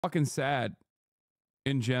fucking sad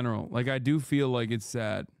in general. Like, I do feel like it's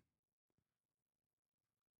sad.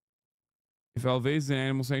 If Alvey's an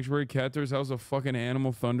animal sanctuary, Keter's house a fucking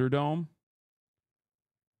animal thunderdome.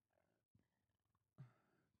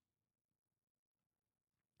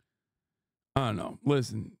 I don't know.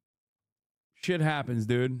 Listen, shit happens,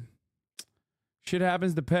 dude. Shit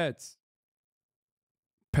happens to pets.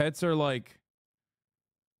 Pets are like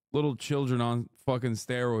little children on fucking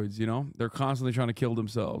steroids, you know? They're constantly trying to kill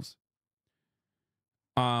themselves.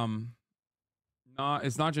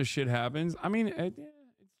 It's not just shit happens. I mean, it's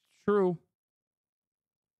true.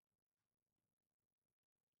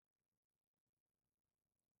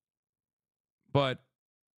 But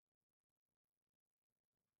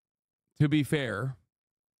to be fair,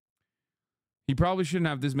 he probably shouldn't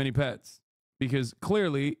have this many pets because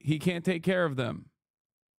clearly he can't take care of them.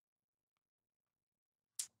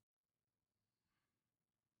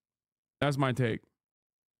 That's my take.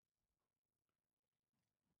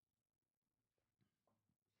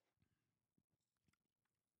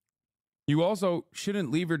 You also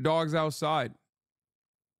shouldn't leave your dogs outside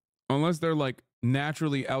unless they're like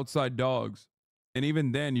naturally outside dogs. And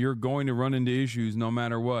even then, you're going to run into issues no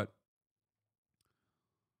matter what.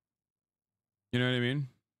 You know what I mean?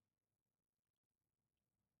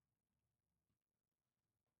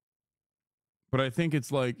 But I think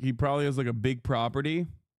it's like he probably has like a big property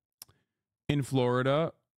in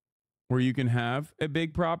Florida where you can have a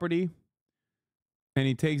big property. And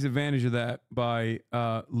he takes advantage of that by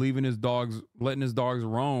letting his dogs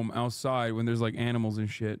roam outside when there's like animals and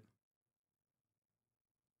shit.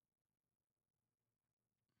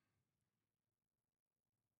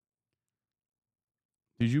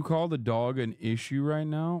 Did you call the dog an issue right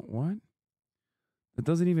now? What? That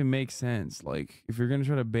doesn't even make sense. Like, if you're gonna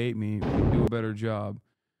try to bait me, do a better job.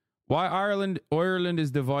 Why Ireland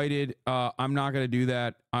is divided? I'm not gonna do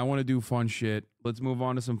that. I want to do fun shit. Let's move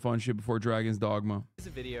on to some fun shit before Dragon's Dogma. Here's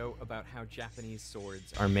a video about how Japanese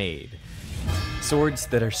swords are made. Swords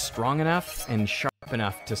that are strong enough and sharp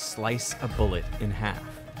enough to slice a bullet in half.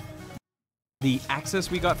 The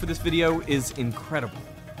access we got for this video is incredible.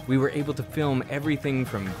 We were able to film everything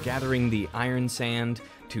from gathering the iron sand,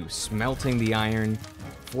 to smelting the iron,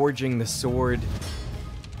 forging the sword,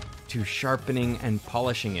 to sharpening and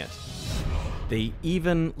polishing it. They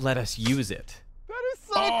even let us use it. That is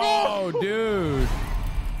so cool! Oh, dude.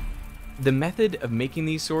 The method of making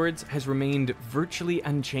these swords has remained virtually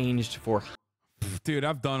unchanged for Dude,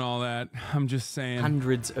 I've done all that. I'm just saying.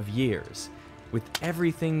 hundreds of years, with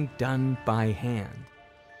everything done by hand.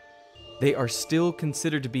 They are still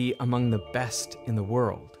considered to be among the best in the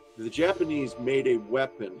world. The Japanese made a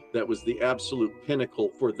weapon that was the absolute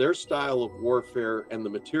pinnacle for their style of warfare and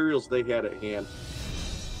the materials they had at hand.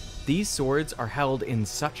 These swords are held in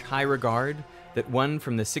such high regard that one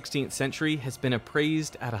from the 16th century has been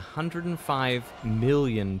appraised at $105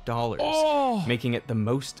 million, making it the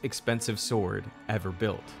most expensive sword ever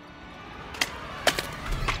built.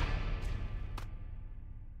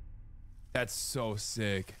 That's so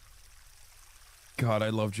sick. God, I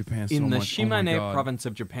love Japan so much. In the Oh my Shimane God. province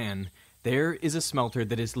of Japan, there is a smelter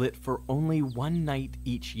that is lit for only one night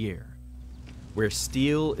each year, where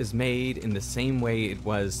steel is made in the same way it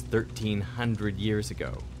was 1,300 years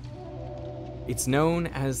ago. It's known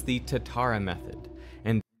as the Tatara method,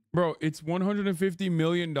 and Bro, it's $150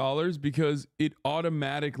 million because it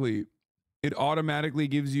automatically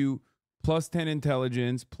gives you plus 10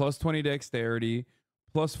 intelligence, plus 20 dexterity,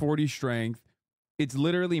 plus 40 strength. It's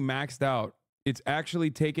literally maxed out. It's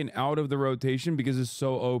actually taken out of the rotation because it's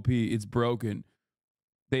so OP. It's broken.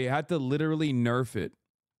 They had to literally nerf it.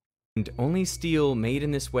 and only steel made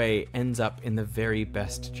in this way ends up in the very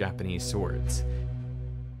best Japanese swords.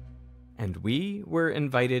 And we were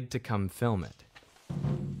invited to come film it.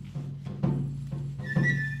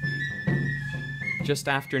 Just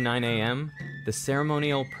after 9 a.m., the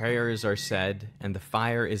ceremonial prayers are said and the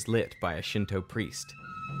fire is lit by a Shinto priest.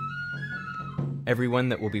 Everyone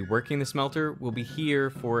that will be working the smelter will be here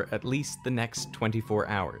for at least the next 24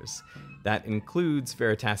 hours. That includes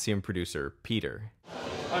Veritasium producer Peter.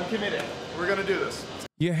 I'm committed. We're gonna do this.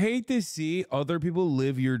 You hate to see other people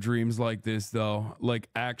live your dreams like this, though. Like,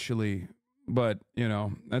 actually. But, you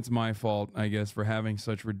know, that's my fault, I guess, for having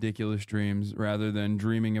such ridiculous dreams rather than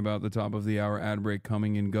dreaming about the top of the hour ad break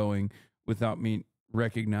coming and going without me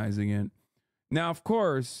recognizing it. Now, of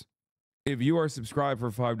course, if you are subscribed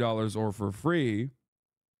for $5 or for free,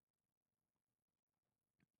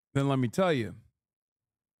 then let me tell you,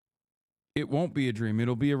 it won't be a dream.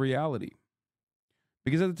 It'll be a reality.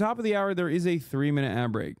 Because at the top of the hour, there is a 3-minute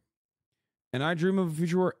ad break. And I dream of a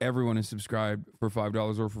future where everyone is subscribed for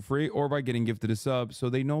 $5 or for free, or by getting gifted a sub, so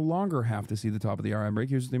they no longer have to see the top of the hour ad break.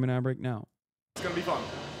 Here's the theme ad break now. It's gonna be fun.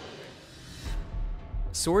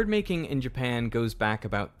 Sword making in Japan goes back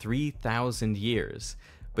about 3,000 years,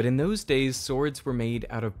 but in those days swords were made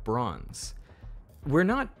out of bronze. We're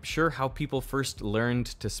not sure how people first learned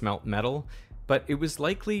to smelt metal, but it was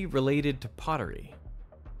likely related to pottery.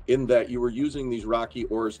 In that you were using these rocky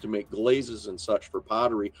ores to make glazes and such for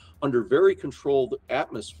pottery under very controlled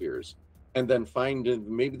atmospheres, and then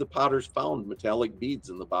maybe the potters found metallic beads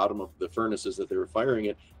in the bottom of the furnaces that they were firing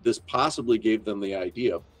it. This possibly gave them the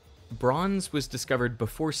idea. Bronze was discovered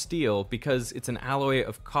before steel because it's an alloy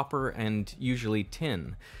of copper and usually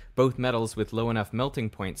tin, both metals with low enough melting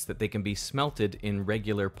points that they can be smelted in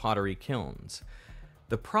regular pottery kilns.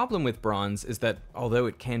 The problem with bronze is that although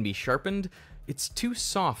it can be sharpened, it's too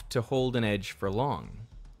soft to hold an edge for long.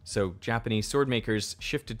 So Japanese sword makers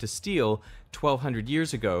shifted to steel 1,200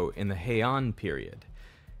 years ago in the Heian period.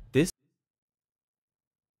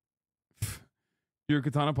 Your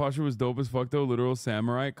katana posture was dope as fuck though, literal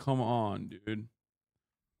samurai. Come on, dude.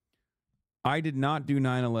 I did not do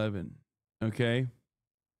 9/11, okay?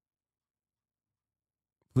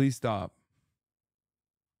 Please stop.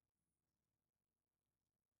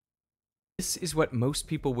 This is what most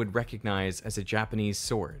people would recognize as a Japanese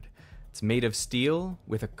sword. It's made of steel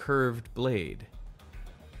with a curved blade.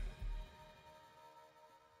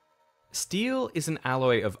 Steel is an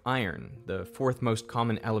alloy of iron, the fourth most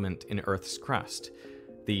common element in Earth's crust.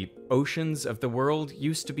 The oceans of the world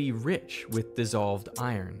used to be rich with dissolved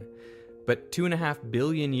iron. But 2.5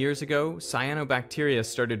 billion years ago, cyanobacteria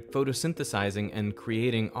started photosynthesizing and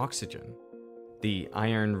creating oxygen. The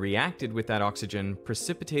iron reacted with that oxygen,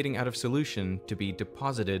 precipitating out of solution to be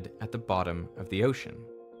deposited at the bottom of the ocean.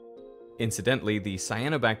 Incidentally, the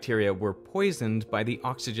cyanobacteria were poisoned by the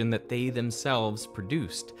oxygen that they themselves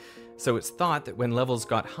produced. So it's thought that when levels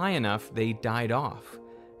got high enough, they died off.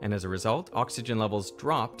 And as a result, oxygen levels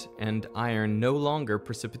dropped and iron no longer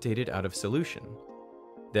precipitated out of solution.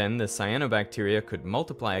 Then the cyanobacteria could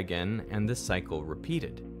multiply again and the cycle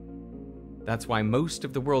repeated. That's why most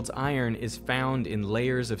of the world's iron is found in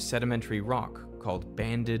layers of sedimentary rock called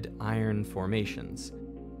banded iron formations.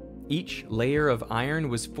 Each layer of iron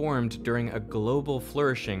was formed during a global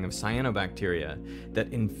flourishing of cyanobacteria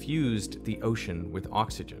that infused the ocean with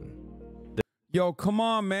oxygen. Yo, come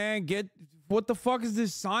on, man. What the fuck is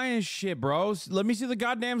this science shit, bro? Let me see the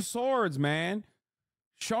goddamn swords, man.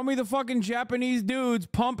 Show me the fucking Japanese dudes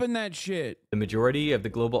pumping that shit. The majority of the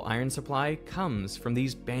global iron supply comes from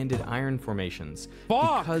these banded iron formations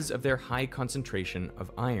because of their high concentration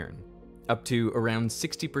of iron, up to around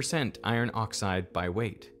 60% iron oxide by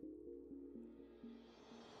weight.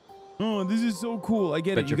 Oh, this is so cool. I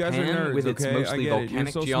get it. You guys are nerds, with its okay? mostly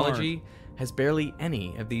volcanic so geology, smart. has barely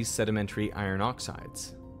any of these sedimentary iron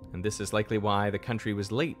oxides. And this is likely why the country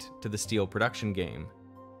was late to the steel production game.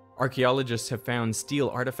 Archaeologists have found steel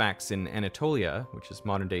artifacts in Anatolia, which is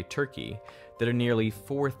modern-day Turkey, that are nearly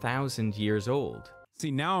 4,000 years old.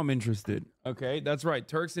 See, now I'm interested. Okay, that's right.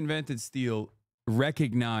 Turks invented steel.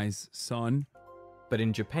 Recognize, son. But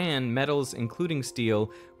in Japan, metals, including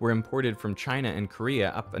steel, were imported from China and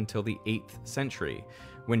Korea up until the 8th century,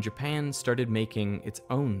 when Japan started making its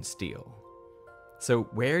own steel. So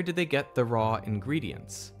where did they get the raw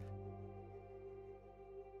ingredients?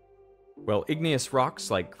 Well, igneous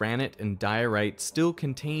rocks like granite and diorite still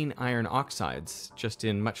contain iron oxides, just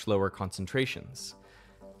in much lower concentrations.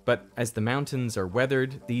 But as the mountains are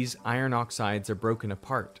weathered, these iron oxides are broken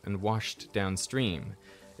apart and washed downstream.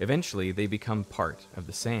 Eventually, they become part of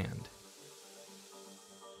the sand.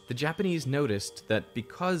 The Japanese noticed that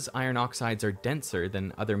because iron oxides are denser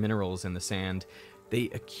than other minerals in the sand, they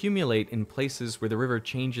accumulate in places where the river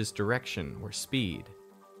changes direction or speed.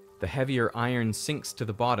 The heavier iron sinks to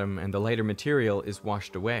the bottom and the lighter material is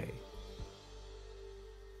washed away.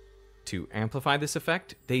 To amplify this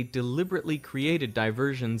effect, they deliberately created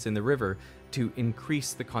diversions in the river to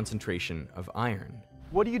increase the concentration of iron.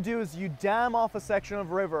 What you do is you dam off a section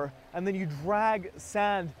of river and then you drag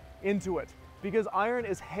sand into it. Because iron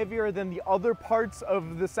is heavier than the other parts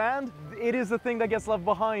of the sand, it is the thing that gets left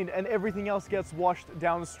behind and everything else gets washed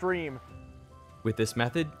downstream. With this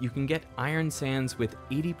method, you can get iron sands with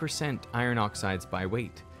 80% iron oxides by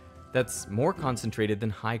weight. That's more concentrated than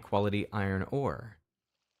high-quality iron ore.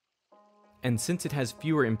 And since it has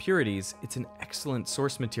fewer impurities, it's an excellent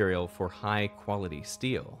source material for high-quality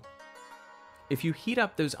steel. If you heat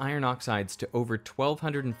up those iron oxides to over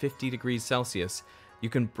 1250 degrees Celsius, you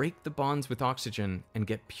can break the bonds with oxygen and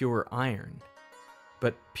get pure iron.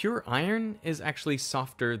 But pure iron is actually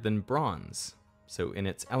softer than bronze. so in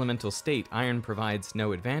its elemental state, iron provides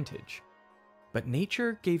no advantage. But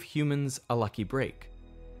nature gave humans a lucky break.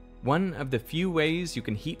 One of the few ways you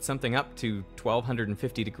can heat something up to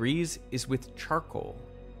 1250 degrees is with charcoal.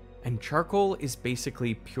 And charcoal is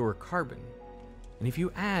basically pure carbon. And if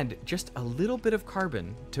you add just a little bit of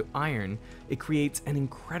carbon to iron, it creates an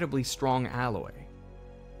incredibly strong alloy,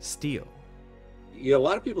 steel. Yeah, a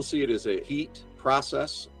lot of people see it as a heat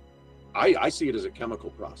process. I see it as a chemical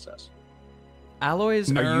process.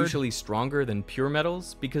 Alloys are usually stronger than pure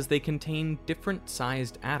metals because they contain different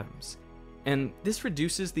sized atoms. And this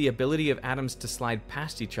reduces the ability of atoms to slide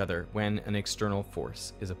past each other when an external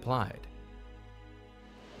force is applied.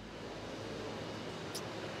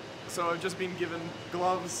 So I've just been given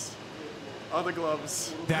gloves, other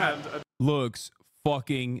gloves, That and a looks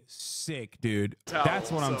fucking sick, dude. towel.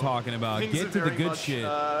 That's what I'm So talking about. things Get are to the very good much, shit.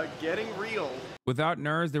 Getting real. Without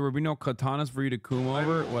nerds, there would be no katanas for you to coom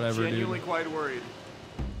over. I'm Whatever, genuinely dude. quite worried.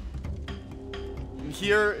 And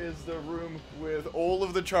here is the room with all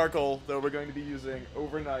of the charcoal that we're going to be using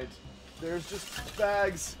overnight. There's just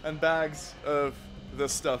bags and bags of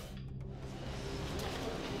this stuff.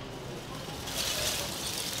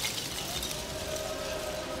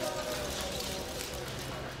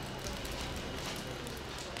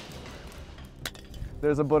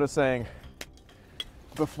 There's a Buddha saying,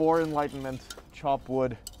 before enlightenment, chop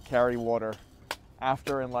wood, carry water.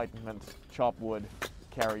 After enlightenment, chop wood,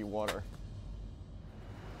 carry water.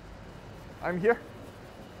 I'm here.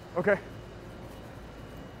 Okay.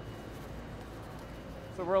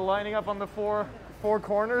 So we're lining up on the four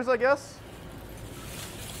corners, I guess.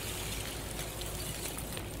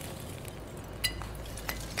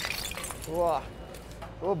 Whoa.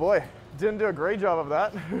 Oh boy, didn't do a great job of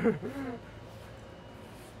that.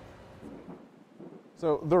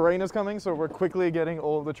 So the rain is coming, so we're quickly getting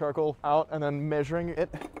all of the charcoal out and then measuring it.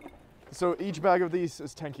 So each bag of these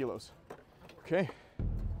is 10 kilos. Okay.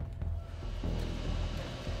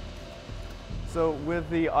 So with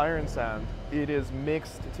the iron sand, it is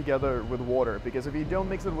mixed together with water, because if you don't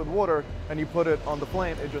mix it with water and you put it on the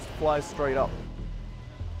flame, it just flies straight up.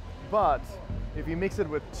 But if you mix it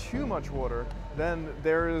with too much water, then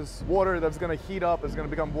there is water that's going to heat up, it's going to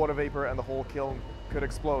become water vapor, and the whole kiln could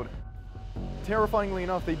explode. Terrifyingly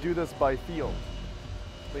enough, they do this by feel.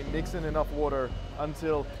 They mix in enough water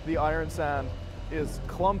until the iron sand is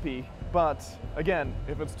clumpy, but again,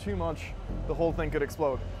 if it's too much, the whole thing could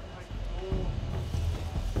explode.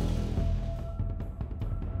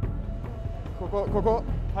 Coco,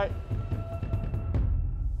 hi.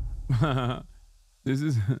 This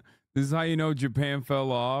is how you know Japan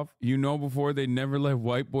fell off. You know before they never let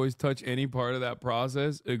white boys touch any part of that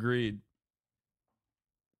process. Agreed.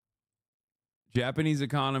 Japanese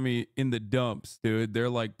economy in the dumps, dude. They're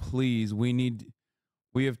like, please, we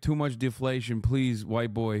have too much deflation. Please,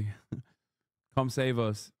 white boy, come save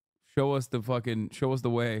us. Show us the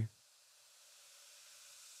way.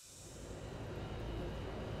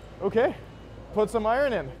 Okay, put some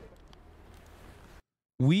iron in.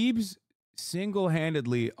 Weebs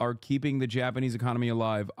single-handedly are keeping the Japanese economy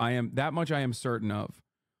alive. I am certain of.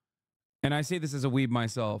 And I say this as a weeb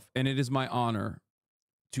myself, and it is my honor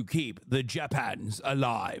to keep the Japans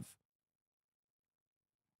alive.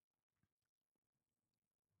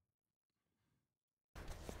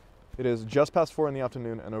 It is just past 4 in the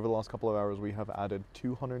afternoon, and over the last couple of hours we have added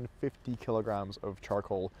 250 kilograms of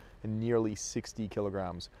charcoal and nearly 60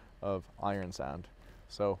 kilograms of iron sand.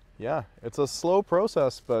 So yeah, it's a slow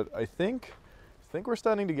process, but I think we're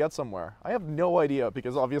starting to get somewhere. I have no idea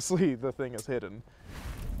because obviously the thing is hidden,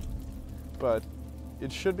 but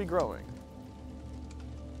it should be growing.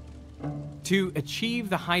 To achieve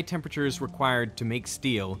the high temperatures required to make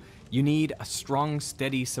steel, you need a strong,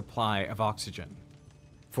 steady supply of oxygen.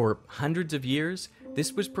 For hundreds of years,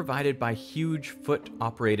 this was provided by huge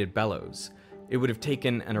foot-operated bellows. It would have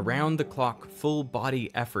taken an around-the-clock, full-body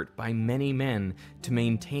effort by many men to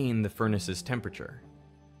maintain the furnace's temperature.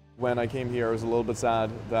 When I came here, I was a little bit sad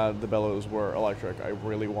that the bellows were electric. I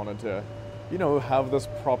really wanted to, you know, have this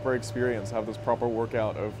proper experience, have this proper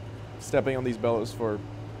workout of stepping on these bellows for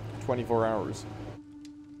 24 hours.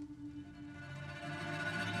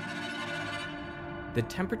 The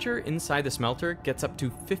temperature inside the smelter gets up to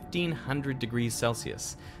 1500 degrees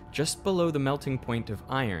Celsius, just below the melting point of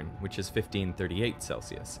iron, which is 1538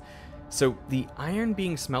 Celsius. So the iron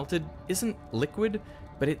being smelted isn't liquid,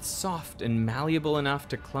 but it's soft and malleable enough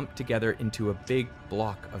to clump together into a big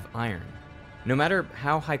block of iron. No matter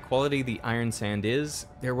how high quality the iron sand is,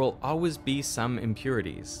 there will always be some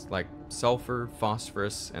impurities, like sulfur,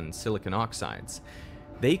 phosphorus, and silicon oxides.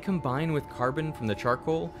 They combine with carbon from the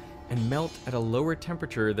charcoal and melt at a lower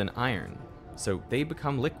temperature than iron, so they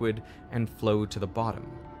become liquid and flow to the bottom.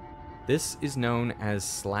 This is known as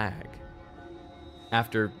slag.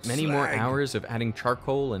 After many more hours of adding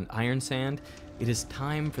charcoal and iron sand, it is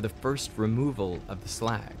time for the first removal of the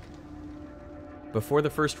slag. Before the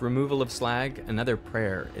first removal of slag, another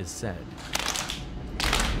prayer is said.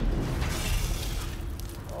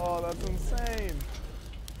 Oh, that's insane.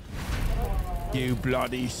 You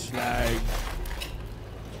bloody slag.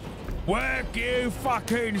 Work, you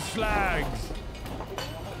fucking slags.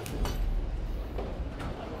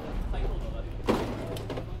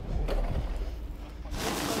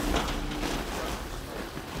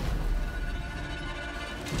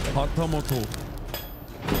 Hot tomato.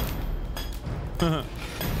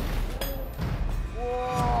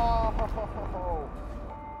 Whoa!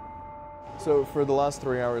 So for the last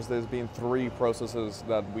 3 hours, there's been 3 processes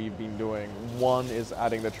that we've been doing. 1 is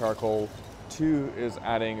adding the charcoal, 2 is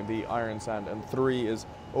adding the iron sand, and 3 is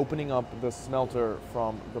opening up the smelter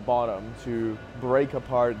from the bottom to break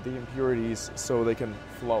apart the impurities so they can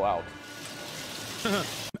flow out.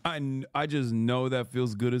 I just know that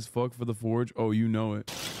feels good as fuck for the forge. Oh, you know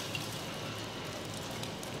it.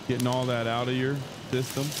 Getting all that out of your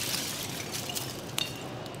system.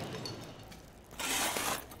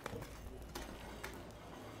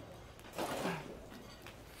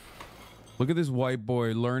 Look at this white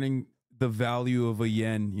boy learning the value of a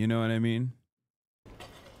yen. You know what I mean?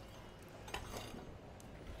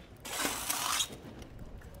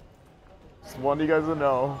 Just want you guys to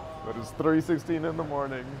know that it's 3:16 in the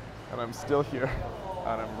morning and I'm still here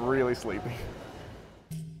and I'm really sleepy.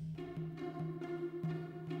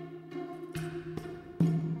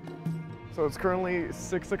 So it's currently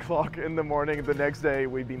 6 o'clock in the morning the next day.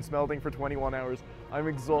 We've been smelting for 21 hours. I'm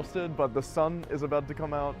exhausted, but the sun is about to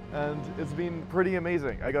come out and it's been pretty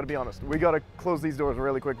amazing. I gotta be honest. We gotta close these doors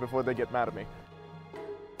really quick before they get mad at me.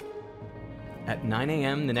 At 9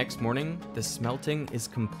 a.m. the next morning, the smelting is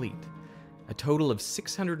complete. A total of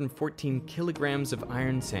 614 kilograms of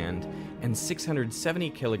iron sand and 670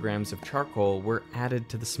 kilograms of charcoal were added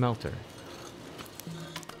to the smelter.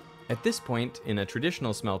 At this point, in a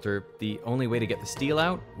traditional smelter, the only way to get the steel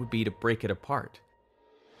out would be to break it apart.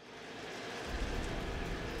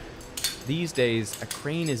 These days, a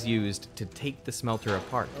crane is used to take the smelter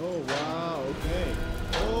apart. Oh, wow, okay.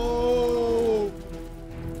 Oh!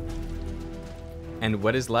 And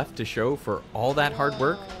what is left to show for all that hard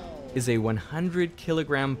work is a 100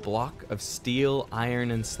 kilogram block of steel,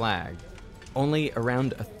 iron, and slag. Only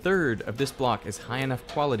around a third of this block is high enough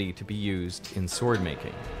quality to be used in sword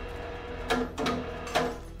making.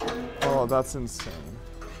 Oh, that's insane.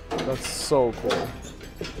 That's so cool.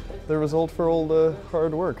 The result for all the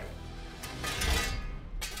hard work.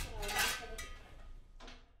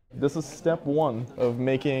 This is step 1 of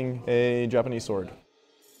making a Japanese sword.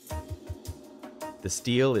 The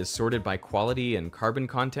steel is sorted by quality and carbon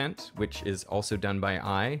content, which is also done by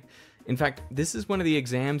eye. In fact, this is one of the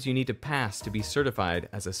exams you need to pass to be certified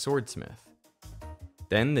as a swordsmith.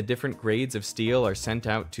 Then the different grades of steel are sent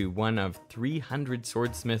out to one of 300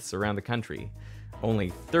 swordsmiths around the country. Only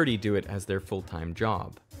 30 do it as their full-time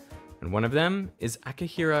job. And one of them is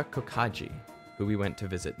Akihira Kokaji, who we went to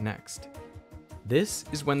visit next. This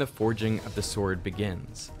is when the forging of the sword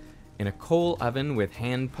begins. In a coal oven with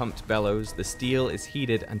hand-pumped bellows, the steel is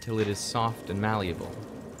heated until it is soft and malleable.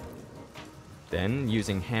 Then,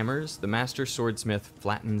 using hammers, the master swordsmith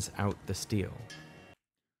flattens out the steel.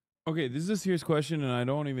 Okay, this is a serious question, and I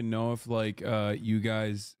don't even know if like you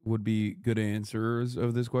guys would be good answers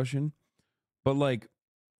of this question. But like,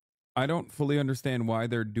 I don't fully understand why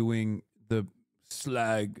they're doing the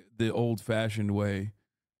slag the old-fashioned way.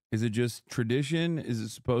 Is it just tradition? Is it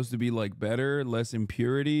supposed to be like better, less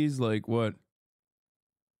impurities? Like what?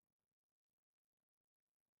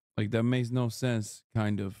 Like that makes no sense,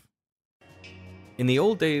 kind of. In the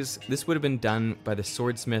old days, this would have been done by the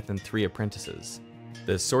swordsmith and 3 apprentices.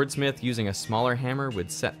 The swordsmith using a smaller hammer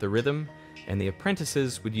would set the rhythm, and the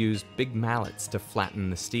apprentices would use big mallets to flatten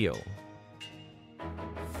the steel.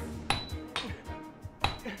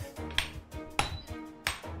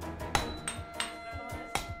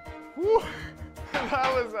 Whew.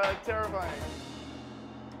 That was terrifying.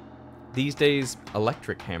 These days,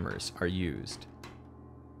 electric hammers are used.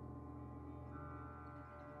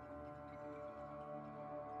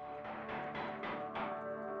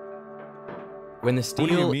 When the steel...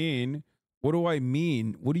 What do you mean? What do I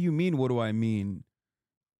mean? What do you mean? What do I mean?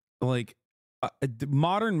 Like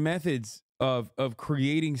modern methods of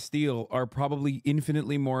creating steel are probably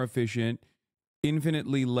infinitely more efficient,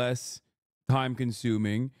 infinitely less time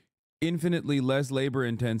consuming, infinitely less labor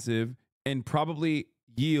intensive, and probably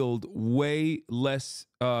yield way less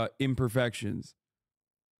imperfections.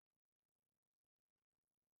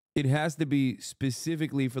 It has to be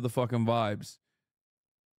specifically for the fucking vibes.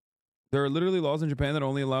 There are literally laws in Japan that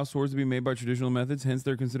only allow swords to be made by traditional methods, hence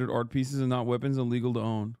they're considered art pieces and not weapons illegal to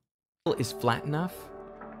own. Is flat enough,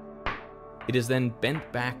 it is then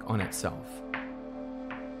bent back on itself.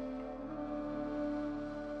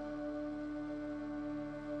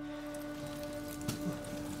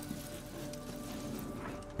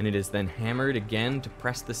 And it is then hammered again to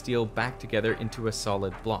press the steel back together into a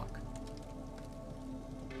solid block.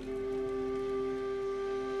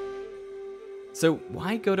 So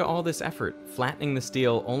why go to all this effort, flattening the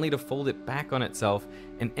steel only to fold it back on itself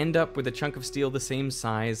and end up with a chunk of steel the same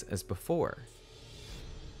size as before?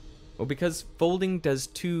 Well, because folding does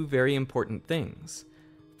two very important things.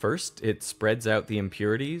 First, it spreads out the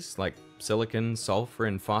impurities like silicon, sulfur,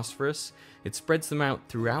 and phosphorus. It spreads them out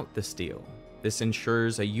throughout the steel. This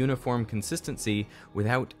ensures a uniform consistency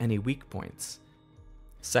without any weak points.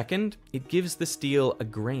 Second, it gives the steel a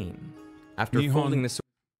grain. After folding the sword,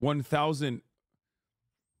 1,000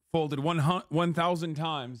 folded 1,000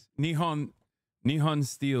 times. Nihon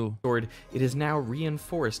steel. It is now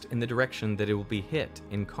reinforced in the direction that it will be hit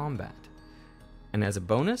in combat. And as a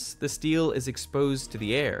bonus, the steel is exposed to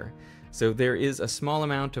the air, so there is a small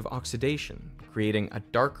amount of oxidation, creating a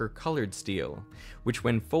darker colored steel, which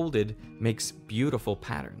when folded makes beautiful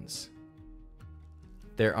patterns.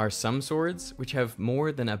 There are some swords which have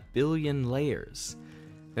more than 1 billion layers.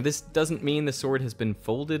 Now this doesn't mean the sword has been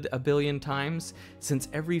folded 1 billion times, since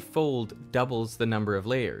every fold doubles the number of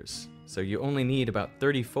layers, so you only need about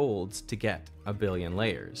 30 folds to get 1 billion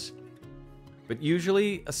layers. But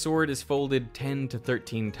usually, a sword is folded 10 to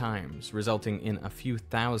 13 times, resulting in a few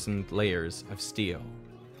thousand layers of steel.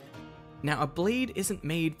 Now, a blade isn't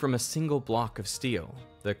made from a single block of steel.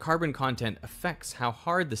 The carbon content affects how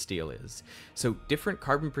hard the steel is, so different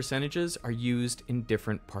carbon percentages are used in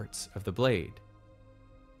different parts of the blade.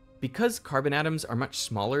 Because carbon atoms are much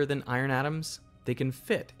smaller than iron atoms, they can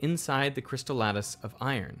fit inside the crystal lattice of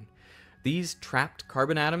iron. These trapped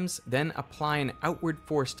carbon atoms then apply an outward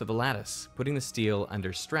force to the lattice, putting the steel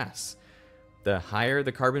under stress. The higher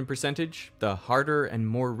the carbon percentage, the harder and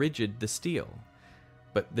more rigid the steel.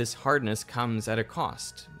 But this hardness comes at a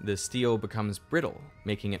cost. The steel becomes brittle,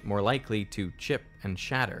 making it more likely to chip and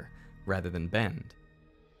shatter rather than bend.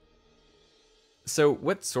 So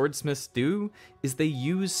what swordsmiths do is they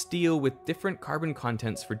use steel with different carbon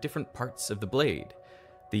contents for different parts of the blade.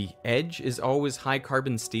 The edge is always high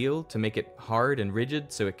carbon steel to make it hard and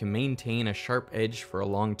rigid so it can maintain a sharp edge for a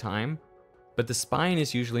long time. But the spine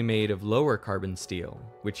is usually made of lower carbon steel,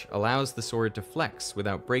 which allows the sword to flex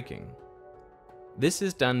without breaking. This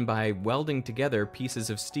is done by welding together pieces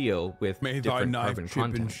of steel with different carbon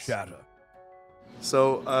contents.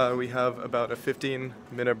 So we have about a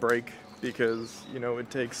 15-minute break because, you know,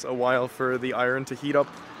 it takes a while for the iron to heat up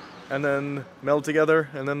and then meld together,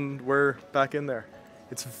 and then we're back in there.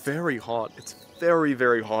 It's very hot. It's very,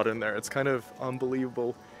 very hot in there. It's kind of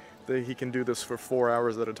unbelievable that he can do this for 4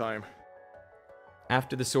 hours at a time.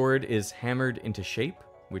 After the sword is hammered into shape,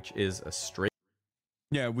 which is a straight...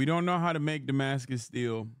 Yeah, we don't know how to make Damascus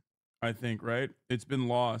steel, I think, right? It's been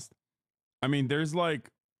lost. I mean, there's like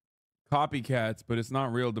copycats, but it's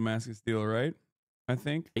not real Damascus steel, right? I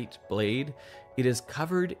think. Blade, it is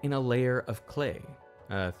covered in a layer of clay,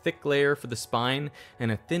 a thick layer for the spine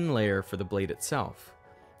and a thin layer for the blade itself.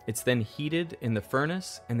 It's then heated in the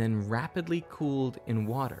furnace and then rapidly cooled in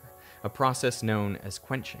water, a process known as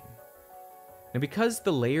quenching. Now, because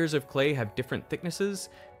the layers of clay have different thicknesses,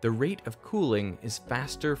 the rate of cooling is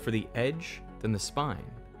faster for the edge than the spine.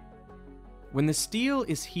 When the steel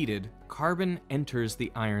is heated, carbon enters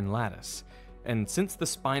the iron lattice, and since the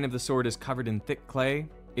spine of the sword is covered in thick clay,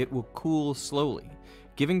 it will cool slowly,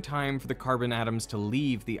 giving time for the carbon atoms to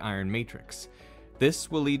leave the iron matrix.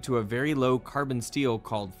 This will lead to a very low carbon steel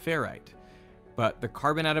called ferrite, but the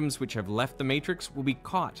carbon atoms which have left the matrix will be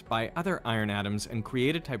caught by other iron atoms and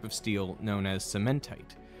create a type of steel known as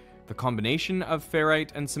cementite. The combination of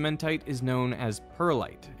ferrite and cementite is known as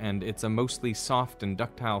pearlite, and it's a mostly soft and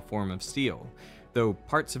ductile form of steel, though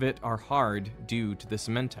parts of it are hard due to the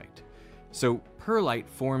cementite. So pearlite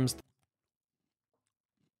forms...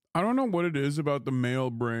 I don't know what it is about the male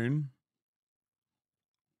brain,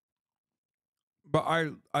 but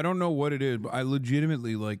I don't know what it is, but I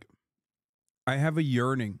legitimately, like, I have a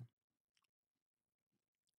yearning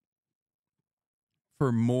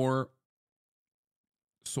for more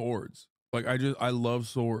swords. Like, I love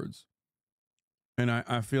swords. And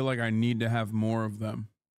I feel like I need to have more of them.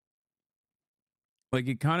 Like,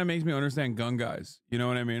 it kind of makes me understand gun guys. You know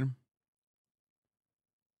what I mean?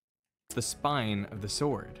 the spine of the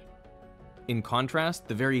sword. In contrast,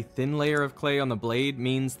 the very thin layer of clay on the blade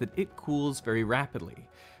means that it cools very rapidly,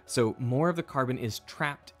 so more of the carbon is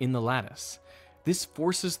trapped in the lattice. This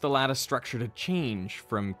forces the lattice structure to change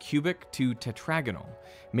from cubic to tetragonal,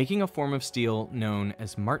 making a form of steel known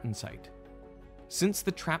as martensite. Since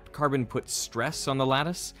the trapped carbon puts stress on the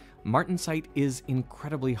lattice, martensite is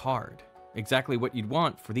incredibly hard, exactly what you'd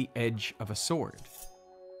want for the edge of a sword.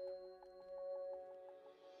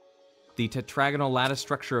 The tetragonal lattice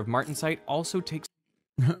structure of martensite also takes...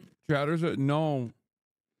 Chatter said, no.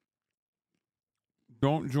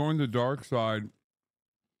 Don't join the dark side.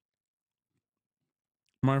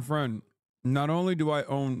 My friend, not only do I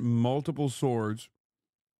own multiple swords,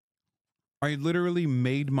 I literally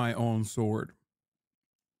made my own sword.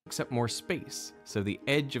 Up more space, so the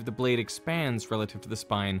edge of the blade expands relative to the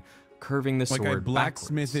spine, curving the sword like I backwards.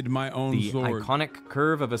 blacksmithed my own the sword. The iconic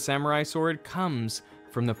curve of a samurai sword comes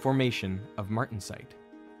from the formation of martensite.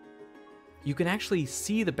 You can actually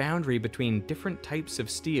see the boundary between different types of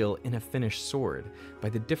steel in a finished sword by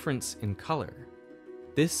the difference in color.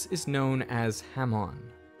 This is known as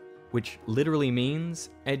hamon, which literally means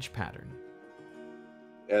edge pattern.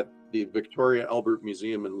 At the Victoria Albert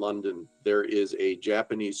Museum in London, there is a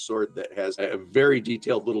Japanese sword that has a very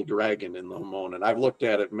detailed little dragon in the hamon, and I've looked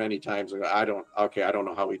at it many times and I don't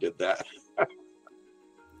know how he did that.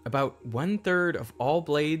 About 1/3 of all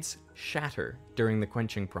blades shatter during the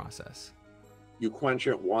quenching process. You quench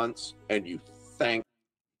it once and you thank.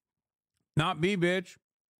 Not me, bitch.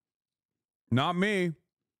 Not me.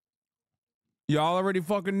 Y'all already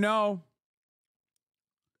fucking know.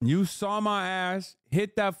 You saw my ass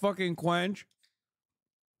hit that fucking quench.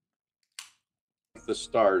 The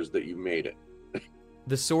stars that you made it.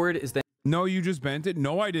 The sword is then... No, you just bent it.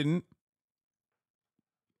 No, I didn't.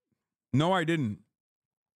 No, I didn't.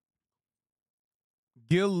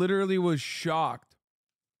 Gil literally was shocked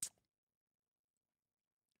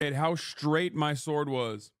at how straight my sword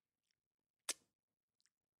was.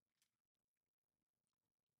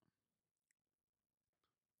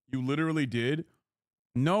 You literally did?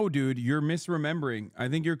 No, dude, you're misremembering. I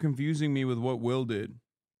think you're confusing me with what Will did.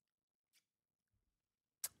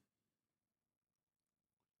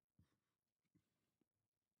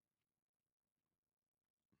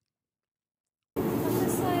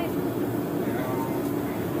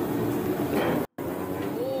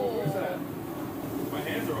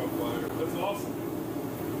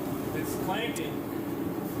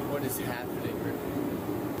 What is happening?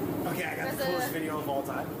 Okay, I got the coolest video of all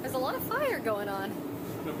time. There's a lot of fire going on.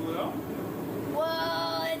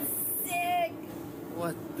 Whoa, it's sick!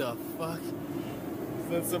 What the fuck? Is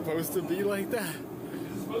that supposed to be like that?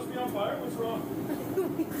 Is it supposed to be on fire? What's wrong?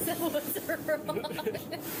 What's wrong?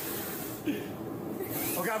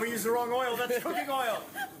 Oh god, we used the wrong oil. That's cooking oil.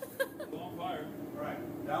 It's on fire. All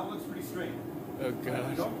right, that one looks pretty straight. Oh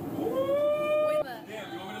god. Go. Wait,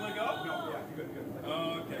 Damn, you want me to let go? No, yeah, good.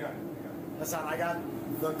 Oh, okay. Hassan, I got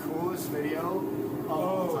the coolest video.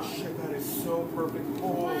 Oh shit, that is so perfect.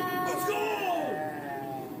 Oh, let's go!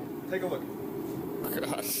 Take a look.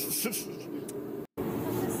 Gosh.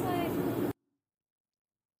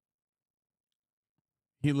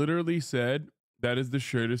 He literally said, that is the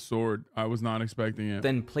straightest sword. I was not expecting it.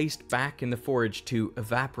 Then placed back in the forge to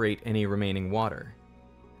evaporate any remaining water.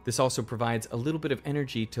 This also provides a little bit of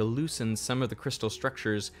energy to loosen some of the crystal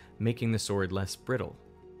structures, making the sword less brittle.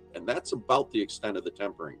 And that's about the extent of the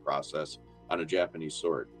tempering process on a Japanese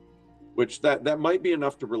sword, which that might be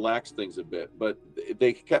enough to relax things a bit, but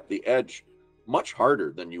they kept the edge much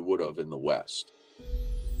harder than you would have in the West.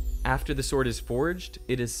 After the sword is forged,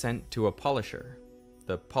 it is sent to a polisher.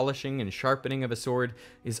 The polishing and sharpening of a sword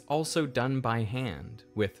is also done by hand,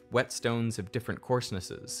 with whetstones of different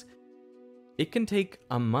coarsenesses. It can take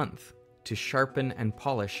a month to sharpen and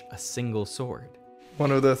polish a single sword.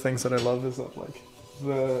 One of the things that I love is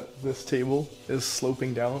that this table is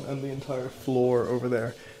sloping down and the entire floor over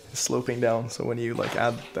there is sloping down. So when you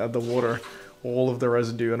add the water, all of the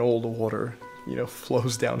residue and all the water,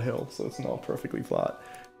 flows downhill. So it's not perfectly flat.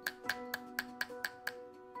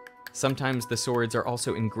 Sometimes the swords are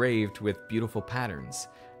also engraved with beautiful patterns,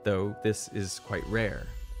 though this is quite rare.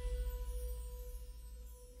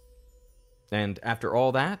 And after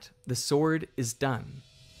all that, the sword is done.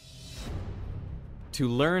 To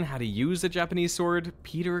learn how to use a Japanese sword,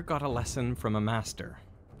 Peter got a lesson from a master,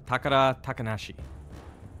 Takara Takanashi.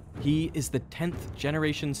 He is the 10th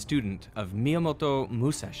generation student of Miyamoto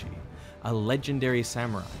Musashi, a legendary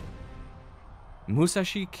samurai.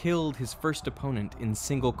 Musashi killed his first opponent in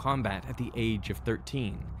single combat at the age of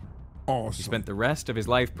 13. awesome. He spent the rest of his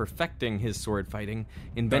life perfecting his sword fighting,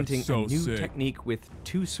 inventing so a new sick. technique with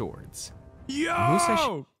 2 swords. Yo!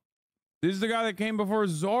 Musashi- This is the guy that came before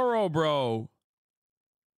Zoro, bro.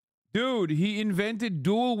 Dude, he invented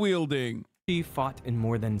dual wielding. He fought in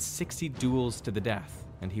more than 60 duels to the death,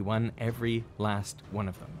 and he won every last one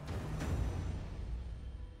of them.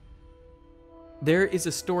 There is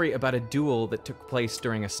a story about a duel that took place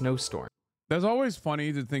during a snowstorm. That's always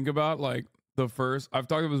funny to think about, like, the first, I've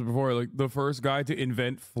talked about this before, like, the first guy to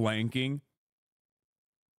invent flanking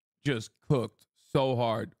just cooked so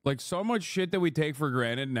hard. Like, so much shit that we take for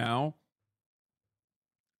granted now,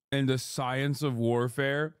 and the science of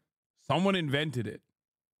warfare, someone invented it.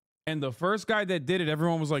 And the first guy that did it,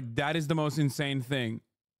 everyone was like, that is the most insane thing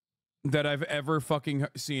that I've ever fucking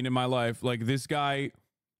seen in my life. Like, this guy,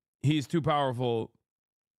 he's too powerful.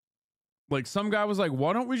 Like, some guy was like,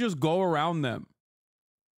 why don't we just go around them?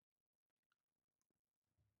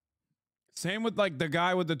 Same with, like, the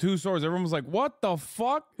guy with the 2 swords. Everyone was like, what the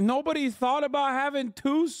fuck? Nobody thought about having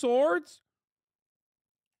 2 swords?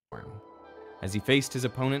 As he faced his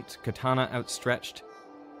opponent, katana outstretched,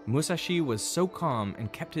 Musashi was so calm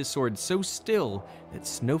and kept his sword so still that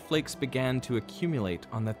snowflakes began to accumulate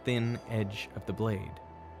on the thin edge of the blade.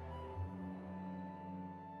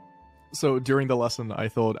 So during the lesson, I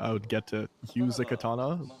thought I would get to use a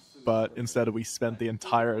katana, but instead we spent the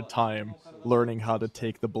entire time learning how to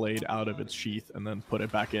take the blade out of its sheath and then put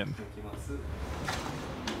it back in.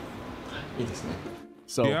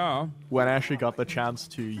 So Yeah. when I actually got the chance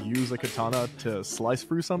to use a katana to slice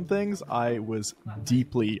through some things, I was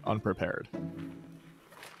deeply unprepared.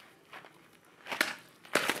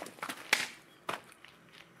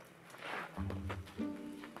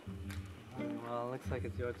 Well, looks like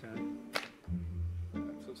it's your turn.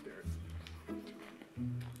 I'm so scared.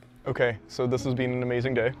 Okay, so this has been an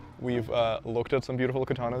amazing day. We've looked at some beautiful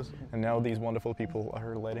katanas, and now these wonderful people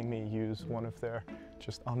are letting me use one of their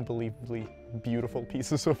just unbelievably beautiful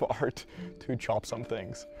pieces of art to chop some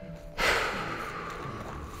things.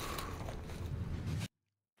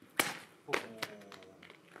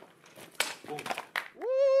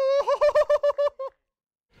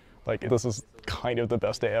 Like, this is kind of the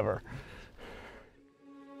best day ever.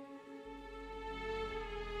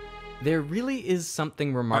 There really is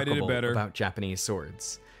something remarkable better. about Japanese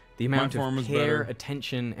swords. The amount form of was care, better.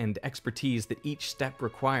 attention, and expertise that each step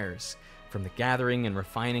requires, from the gathering and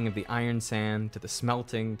refining of the iron sand, to the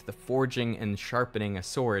smelting, to the forging and sharpening a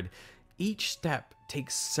sword, each step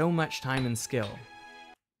takes so much time and skill.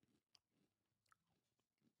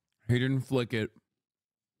 He didn't flick it.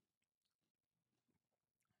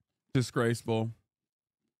 Disgraceful.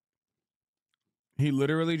 He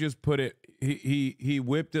literally just put it, he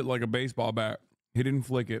whipped it like a baseball bat. He didn't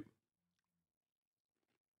flick it.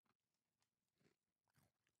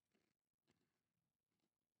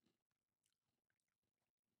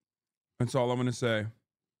 That's all I'm going to say.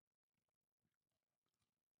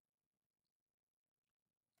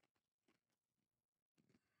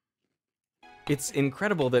 It's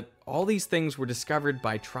incredible that all these things were discovered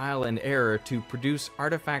by trial and error to produce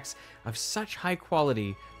artifacts of such high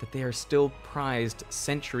quality that they are still prized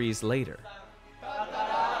centuries later.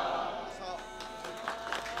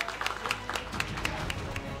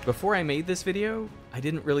 Before I made this video, I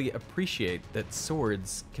didn't really appreciate that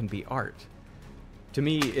swords can be art. To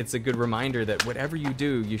me, it's a good reminder that whatever you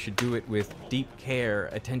do, you should do it with deep care,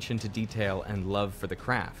 attention to detail, and love for the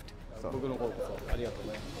craft.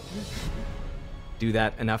 Do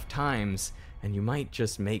that enough times, and you might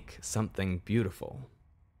just make something beautiful.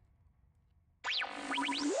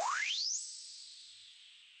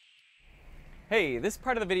 Hey, this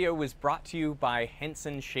part of the video was brought to you by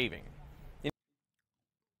Hasan Shaving.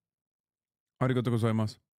 Arigatou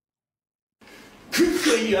gozaimasu.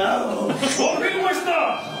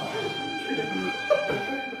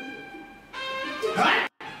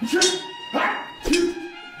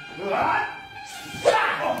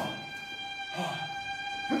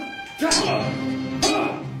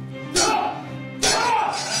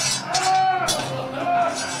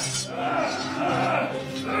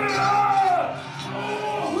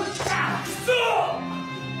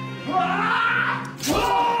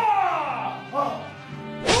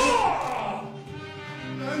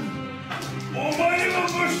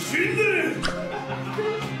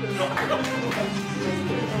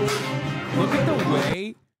 Look at the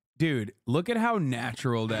way, dude, look at how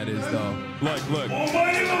natural that is, though. Look.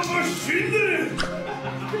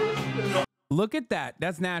 Look at that.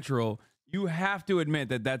 That's natural. You have to admit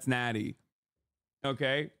that that's natty.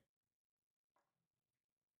 Okay?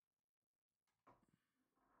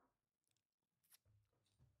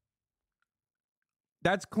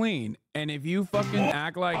 That's clean. And if you fucking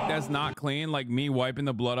act like that's not clean, like me wiping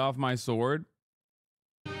the blood off my sword.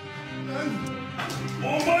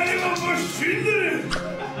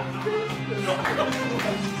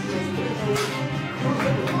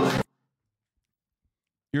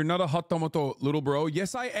 You're not a hatamoto, little bro.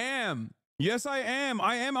 Yes, I am. Yes, I am.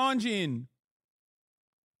 I am Anjin.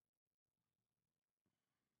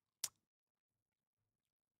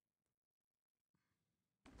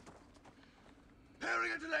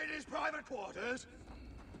 Peering into ladies' private quarters?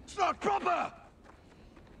 It's not proper!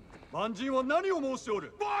 Manjin wa nani o moushitte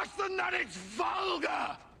oru? Worse than that, it's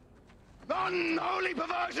vulgar! Unholy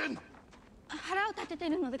perversion! 腹を立ててい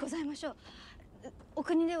るのでございましょう。お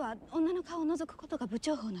国では女の顔を覗くことが不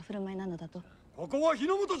重宝な振る舞いなのだと。ここは日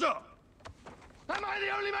の本じゃ! Am I the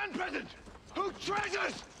only man present who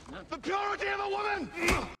treasures the purity of a woman?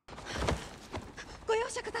 ご容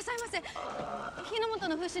赦くださいませ。日の本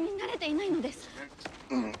の風習に慣れていないのです。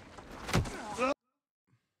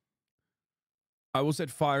I will set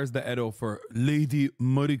fires the Edo for Lady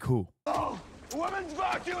Mariko. Oh, woman's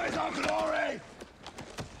virtue is our glory!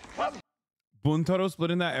 Buntaro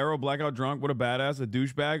splitting that arrow, blackout drunk. What a badass, a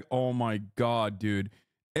douchebag. Oh my god, dude.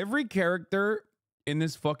 Every character in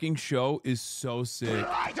this fucking show is so sick.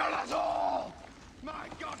 Right on us all! My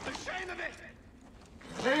god, the shame of it!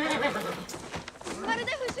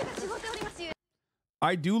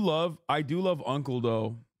 I do love Uncle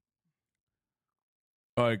though.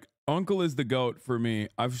 Like Uncle is the goat for me.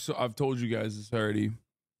 I've told you guys this already.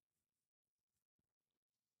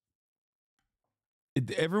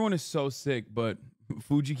 Everyone is so sick, but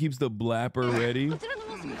Fuji keeps the blapper ready.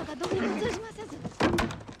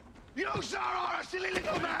 You, sir, are a silly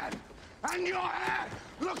little man, and your hair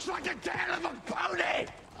looks like the tail of a pony!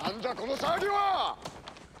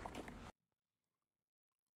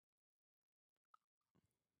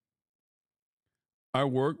 I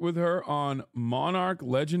worked with her on Monarch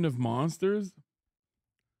Legend of Monsters.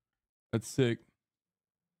 That's sick.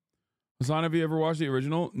 Hasan, have you ever watched the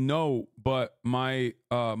original? No, but my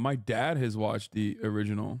dad has watched the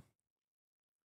original.